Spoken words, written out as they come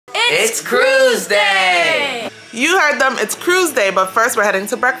It's cruise day! You heard them, it's cruise day, but first we're heading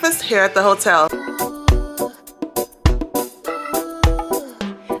to breakfast here at the hotel.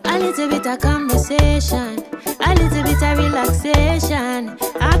 A little bit of conversation, a little bit of relaxation.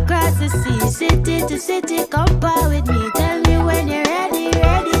 Across the sea, city to city, come par with me. Tell me when you're ready,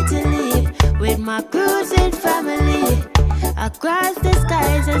 ready to leave. With my cruising family, across the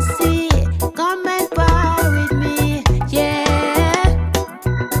skies and sea. Come and par with me, yeah.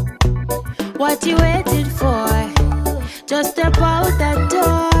 What you waiting for? Just step out that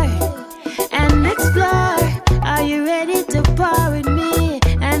door and explore. Are you ready to par with me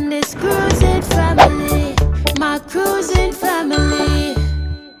and this cruising family, my cruising family?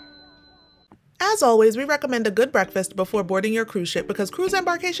 As always, we recommend a good breakfast before boarding your cruise ship because cruise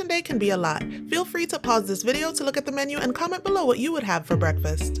embarkation day can be a lot. Feel free to pause this video to look at the menu and comment below what you would have for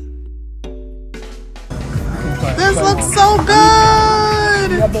breakfast. This looks so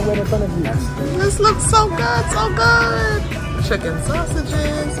good! This looks so good, so good! Chicken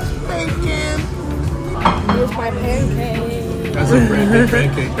sausages, bacon. Here's my pancake. That's a brand new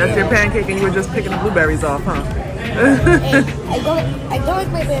pancake. That's your pancake and you were just picking the blueberries off, huh? Hey, I don't like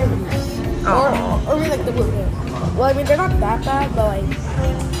my berries. Or really like the blueberries. Well, I mean, they're not that bad, but like...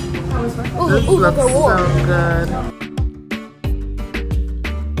 This looks so good.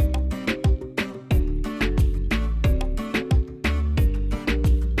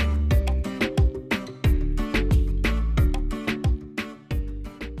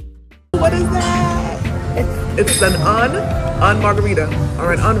 What is that? It's an margarita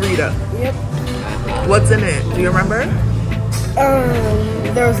or an unrita. Yep. What's in it? Do you remember?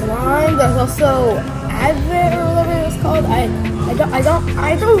 There's lime. There's also Advent or whatever it's called. I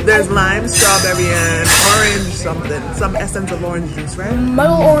don't. There's lime, strawberry, and orange something. Some essence of orange juice, right?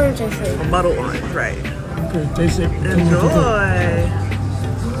 Muddle orange, I think. A muddle orange, right? Okay, taste it. Enjoy.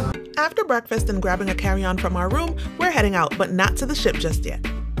 After breakfast and grabbing a carry-on from our room, we're heading out, but not to the ship just yet.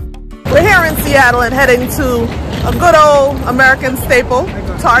 We're here in Seattle and heading to a good old American staple,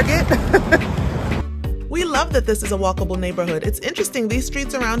 Target. We love that this is a walkable neighborhood. It's interesting, these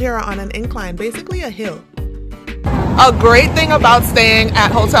streets around here are on an incline, basically a hill. A great thing about staying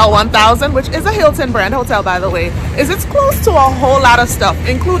at Hotel 1000, which is a Hilton brand hotel by the way, is it's close to a whole lot of stuff,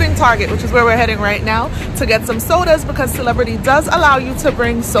 including Target, which is where we're heading right now, to get some sodas because Celebrity does allow you to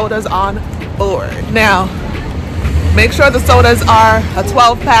bring sodas on board. Now, make sure the sodas are a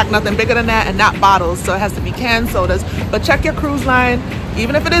 12-pack, nothing bigger than that, and not bottles, so it has to be canned sodas. But check your cruise line,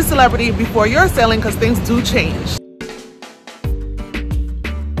 even if it is Celebrity, before you're sailing because things do change.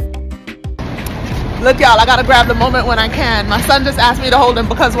 Look, y'all, I gotta grab the moment when I can. My son just asked me to hold him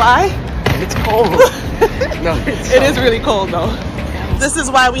because why? It's cold. No, it is really cold though. This is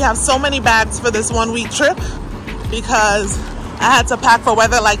why we have so many bags for this 1-week trip, because I had to pack for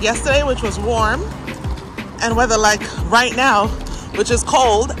weather like yesterday, which was warm, and weather like right now, which is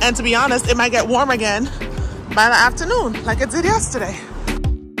cold, and to be honest, it might get warm again by the afternoon like it did yesterday.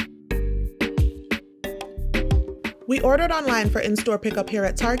 We ordered online for in-store pickup here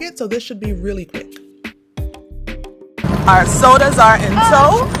at Target, so this should be really quick. Our sodas are in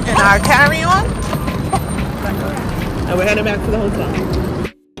tow in our carry-on, and we're heading back to the hotel.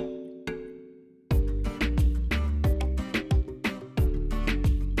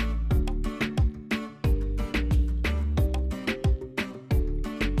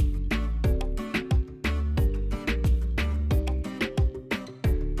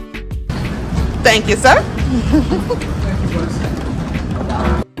 Thank you, sir.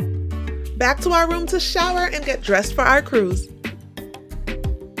 Back to our room to shower and get dressed for our cruise.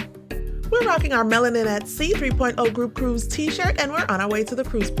 We're rocking our Melanin at Sea 3.0 Group Cruise t-shirt and we're on our way to the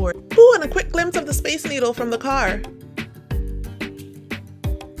cruise port. Ooh, and a quick glimpse of the Space Needle from the car.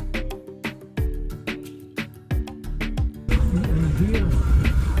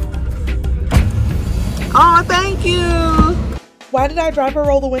 Oh, thank you. Why did our driver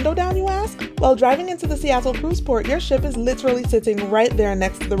roll the window down, you ask? Well, driving into the Seattle cruise port, your ship is literally sitting right there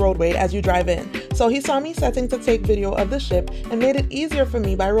next to the roadway as you drive in. So he saw me setting to take video of the ship and made it easier for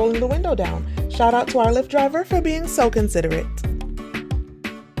me by rolling the window down. Shout out to our Lyft driver for being so considerate.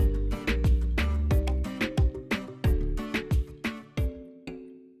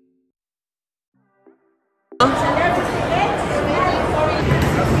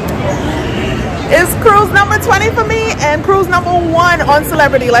 It's cruise number 20 for me and cruise number 1 on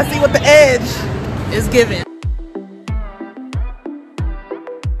Celebrity. Let's see what the edge is giving.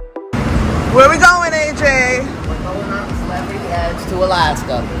 Where we going, AJ? We're going on Celebrity Edge to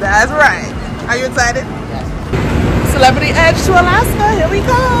Alaska. That's right. Are you excited? Yes. Celebrity Edge to Alaska. Here we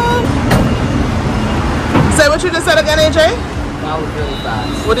go. Say what you just said again, AJ. I was really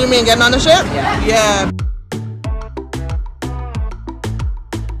fast. What do you mean, getting on the ship? Yeah. Yeah.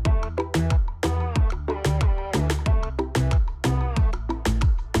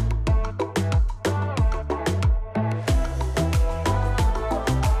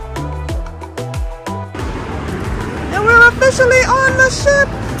 And we're officially on the ship.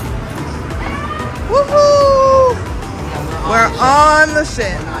 Woohoo! We're on the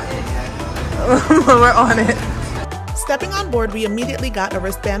ship. We're on it. Stepping on board, we immediately got a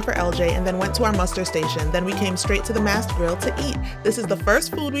wristband for LJ and then went to our muster station. Then we came straight to the mast grill to eat. This is the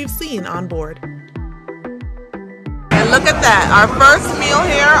first food we've seen on board. And look at that, our first meal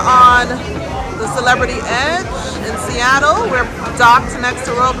here on the Celebrity Edge in Seattle. We're docked next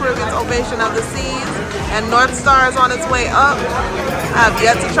to Royal Caribbean's Ovation of the Seas, and North Star is on its way up. I have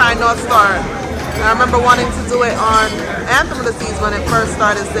yet to try North Star. I remember wanting to do it on Anthem of the Seas when it first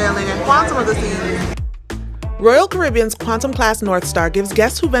started sailing, and Quantum of the Seas. Royal Caribbean's Quantum Class North Star gives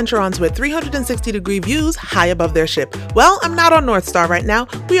guests who venture onto it 360-degree views high above their ship. Well, I'm not on North Star right now.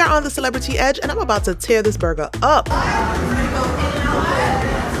 We are on the Celebrity Edge, and I'm about to tear this burger up.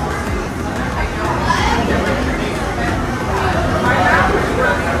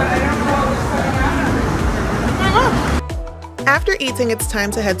 After eating, it's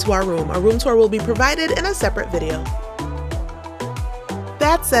time to head to our room. A room tour will be provided in a separate video.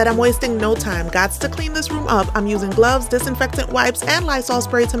 That said, I'm wasting no time. Gots to clean this room up. I'm using gloves, disinfectant wipes, and Lysol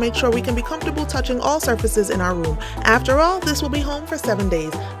spray to make sure we can be comfortable touching all surfaces in our room. After all, this will be home for 7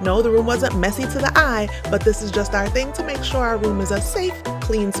 days. No, the room wasn't messy to the eye, but this is just our thing to make sure our room is a safe,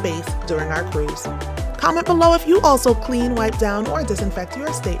 clean space during our cruise. Comment below if you also clean, wipe down, or disinfect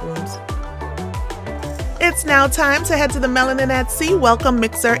your staterooms. It's now time to head to the Melanin at Sea Welcome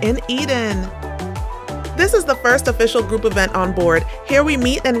Mixer in Eden. This is the first official group event on board. Here we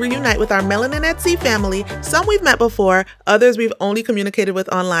meet and reunite with our Melanin at Sea family. Some we've met before, others we've only communicated with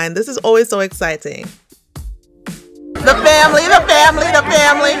online. This is always so exciting. The family, the family, the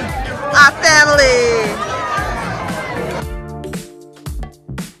family, our family.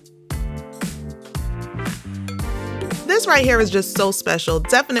 This right here is just so special.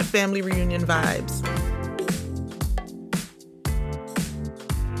 Definite family reunion vibes.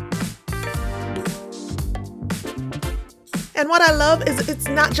 And what I love is it's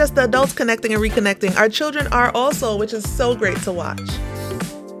not just the adults connecting and reconnecting. Our children are also, which is so great to watch.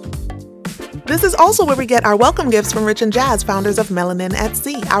 This is also where we get our welcome gifts from Rich and Jazz, founders of Melanin at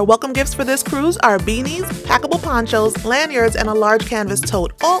Sea. Our welcome gifts for this cruise are beanies, packable ponchos, lanyards, and a large canvas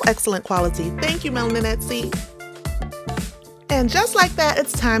tote, all excellent quality. Thank you, Melanin at Sea. And just like that,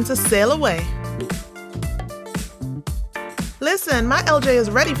 it's time to sail away. Listen, my LJ is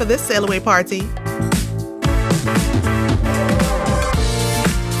ready for this sail away party.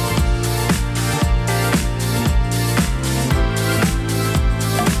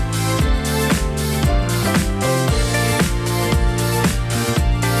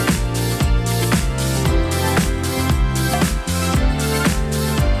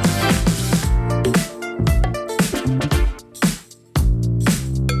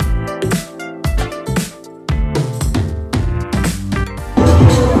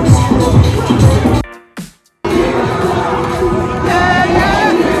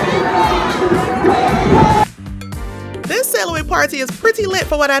 Party is pretty lit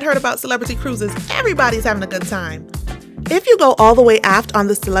for what I'd heard about Celebrity Cruises. Everybody's having a good time. If you go all the way aft on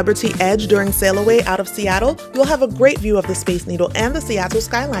the Celebrity Edge during sail away out of Seattle, you'll have a great view of the Space Needle and the Seattle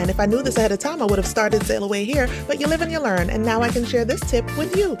skyline. If I knew this ahead of time, I would have started sail away here, but you live and you learn, and now I can share this tip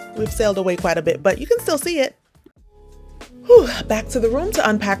with you. We've sailed away quite a bit, but you can still see it. Whew, back to the room to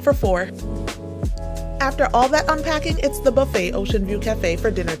unpack for 4. After all that unpacking, it's the buffet Ocean View Cafe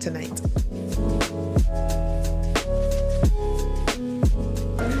for dinner tonight.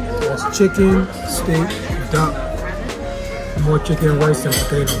 That's chicken, steak, duck, more chicken, rice, and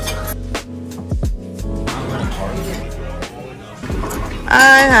potatoes.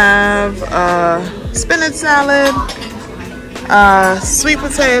 I have spinach salad, sweet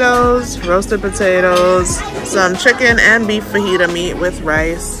potatoes, roasted potatoes, some chicken and beef fajita meat with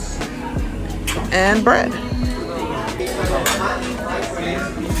rice, and bread.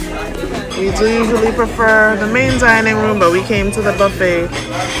 We do usually prefer the main dining room, but we came to the buffet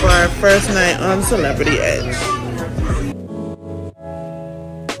for our first night on Celebrity Edge.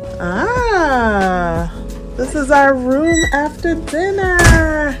 Ah, this is our room after dinner.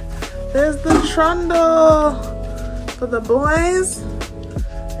 There's the trundle for the boys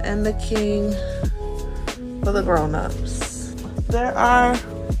and the king for the grown-ups. There are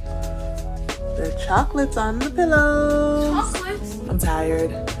chocolates on the pillows. Chocolates? I'm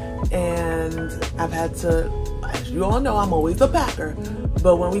tired. And I've had to, as You all know I'm always the packer,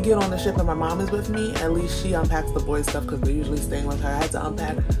 but when we get on the ship and my mom is with me, at least she unpacks the boys' stuff because they're usually staying with her. I had to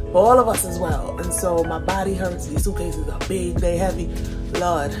unpack for all of us as well, and so my body hurts. These suitcases are big, they heavy.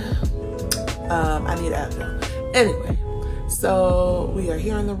 Lord, I need Advil. Anyway, so we are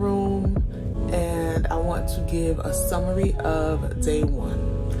here in the room, and I want to give a summary of day one.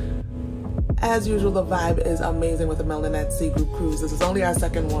 As usual, the vibe is amazing with the Melonette Sea Group Cruise. This is only our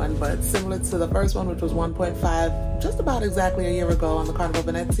second one, but similar to the first one, which was 1.5, just about exactly a year ago on the Carnival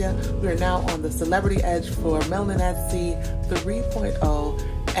Venezia, we are now on the Celebrity Edge for Melonette Sea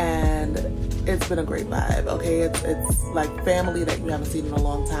 3.0, and it's been a great vibe, okay? It's like family that you haven't seen in a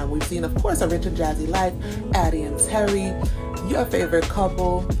long time. We've seen, of course, A Rich and Jazzy Life, Addie and Terry, your favorite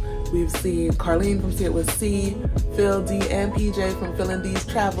couple. We've seen Carlene from See It With C, Phil D and PJ from Phil and D's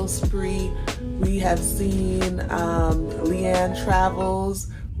Travel Spree. We have seen Leanne Travels.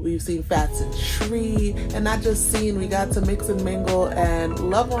 We've seen Fats and Tree. And not just seen, we got to mix and mingle and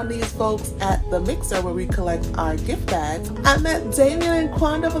love on these folks at the mixer where we collect our gift bags. I met Damien and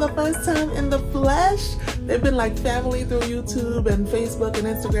Quanda for the first time in the flesh. They've been like family through YouTube and Facebook and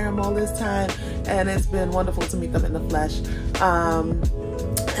Instagram all this time. And it's been wonderful to meet them in the flesh.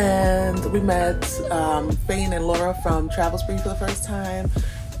 And we met Fane and Laura from Travel Spree for the first time.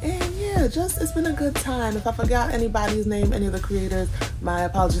 And yeah, it's been a good time. If I forgot anybody's name, any of the creators, my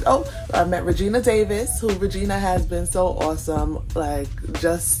apologies. Oh, I met Regina Davis, who Regina has been so awesome, like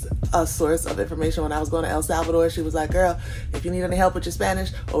just a source of information. When I was going to El Salvador, she was like, girl, if you need any help with your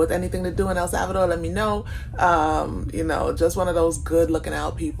Spanish or with anything to do in El Salvador, let me know. You know, just one of those good looking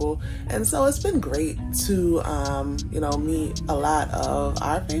out people. And so it's been great to, you know, meet a lot of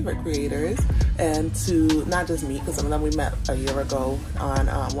our favorite creators, and to not just meet, because some of them we met a year ago on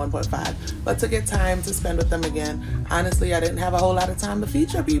 1.5, but to get time to spend with them again. Honestly, I didn't have a whole lot of time to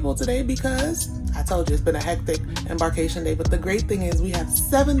feature people today because I told you it's been a hectic embarkation day, but the great thing is we have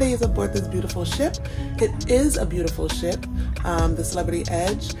 7 days aboard this beautiful ship. It is a beautiful ship, the Celebrity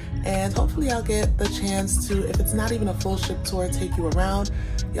Edge, and hopefully I'll get the chance to, if it's not even a full ship tour, take you around.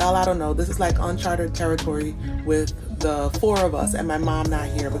 Y'all, I don't know, this is like uncharted territory with the 4 of us and my mom not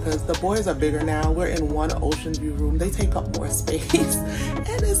here, because the boys are bigger now. We're in one ocean view room. They take up more space and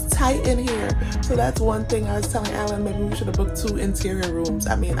it's tight in here. So that's one thing I was telling Allan, maybe we should have booked 2 interior rooms.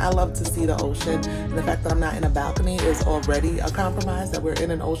 I mean, I love to see the ocean, and the fact that I'm not in a balcony is already a compromise, that we're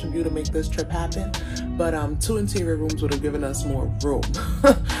in an ocean view to make this trip happen. But 2 interior rooms would have given us more room.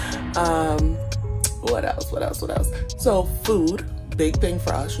 What else? So food, big thing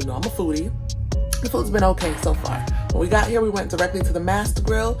for us. You know, I'm a foodie. The food's been okay so far. When we got here, we went directly to the Master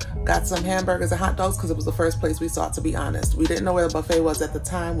Grill, got some hamburgers and hot dogs because it was the first place we saw, to be honest. We didn't know where the buffet was at the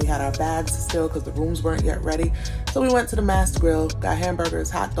time. We had our bags still because the rooms weren't yet ready. So we went to the Master Grill, got hamburgers,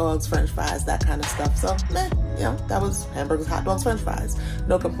 hot dogs, french fries, that kind of stuff. So, you know, that was hamburgers, hot dogs, french fries.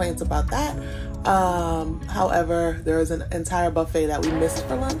 No complaints about that. However, there was an entire buffet that we missed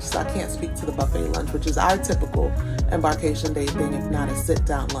for lunch, so I can't speak to the buffet lunch, which is our typical embarkation day thing, if not a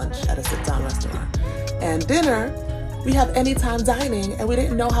sit-down lunch at a sit-down restaurant. And dinner, we have anytime dining, and we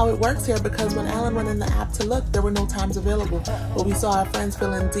didn't know how it works here because when Allan went in the app to look, there were no times available. But we saw our friends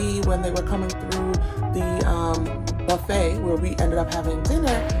Phil and Dee when they were coming through the buffet where we ended up having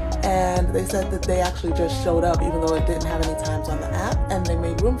dinner, and they said that they actually just showed up even though it didn't have any times on the app, and they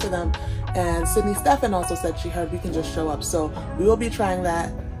made room for them. And Sydney Stephan also said she heard we can just show up. So we will be trying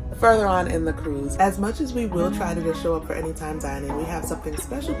that further on in the cruise. As much as we will try to just show up for anytime dining, we have something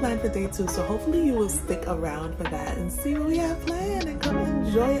special planned for day 2. So hopefully you will stick around for that and see what we have planned and come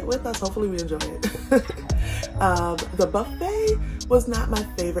enjoy it with us. Hopefully we enjoy it. The buffet was not my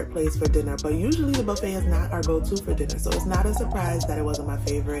favorite place for dinner, but usually the buffet is not our go-to for dinner, so it's not a surprise that it wasn't my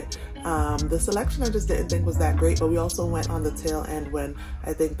favorite. The selection I just didn't think was that great, but we also went on the tail end when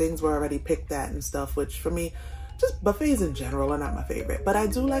I think things were already picked at and stuff, which for me, just buffets in general are not my favorite. But I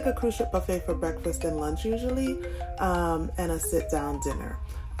do like a cruise ship buffet for breakfast and lunch usually, and a sit-down dinner.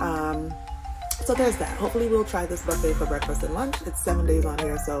 So there's that. Hopefully we'll try this buffet for breakfast and lunch. It's 7 days on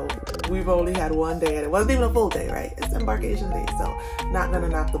here, so we've only had 1 day, and it wasn't even a full day, right? It's embarkation day, so not gonna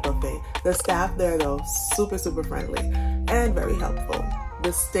knock the buffet. The staff there though, super, super friendly and very helpful.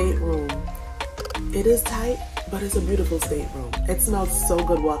 The stateroom, it is tight, but it's a beautiful stateroom. It smells so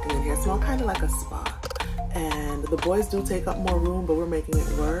good walking in here. It smells kind of like a spa. And the boys do take up more room, but we're making it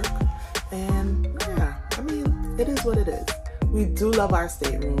work. And yeah, I mean, it is what it is. We do love our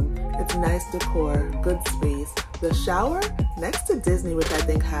stateroom. It's nice decor, good space. The shower, next to Disney, which I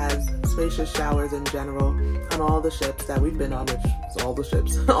think has spacious showers in general on all the ships that we've been on, which is all the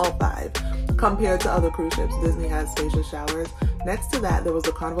ships, all 5. Compared to other cruise ships, Disney has spacious showers. Next to that, there was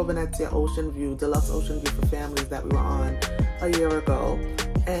the Carnival Venezia Ocean View, Deluxe Ocean View for families that we were on a year ago.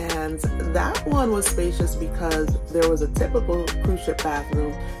 And that one was spacious because there was a typical cruise ship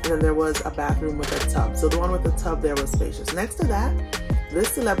bathroom, and then there was a bathroom with a tub. So the one with the tub there was spacious. Next to that, this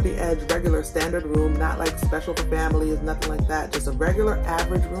Celebrity Edge regular standard room, not like special for families, nothing like that, just a regular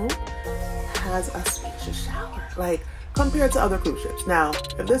average room, has a spacious shower. Like, compared to other cruise ships. Now,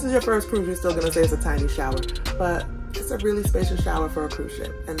 if this is your first cruise, you're still gonna say it's a tiny shower, but it's a really spacious shower for a cruise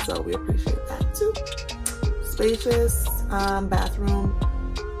ship, and so we appreciate that too. Spacious bathroom,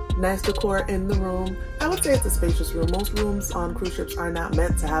 nice decor in the room. I would say it's a spacious room. Most rooms on cruise ships are not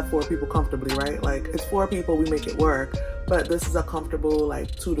meant to have 4 people comfortably, right? Like, it's 4 people, we make it work, but this is a comfortable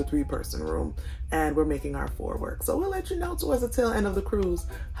like 2 to 3 person room, and we're making our 4 work. So we'll let you know towards the tail end of the cruise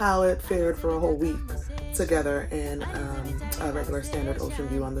how it fared for a whole week together in a regular standard ocean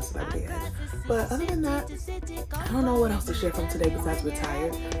view on the Celebrity Edge. But other than that, I don't know what else to share from today besides we're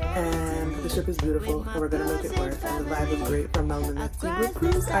tired, and the ship is beautiful, and we're gonna make it work, and the vibe is great from Melvin Met Sea Group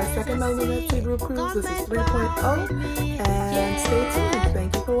Cruise, our second Melvin Met Sea Group Cruise. This is 3.0, and stay tuned.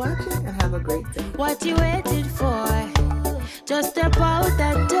 Thank you for watching, and have a great day. What you waited for? Just step out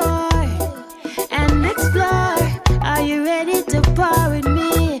that door.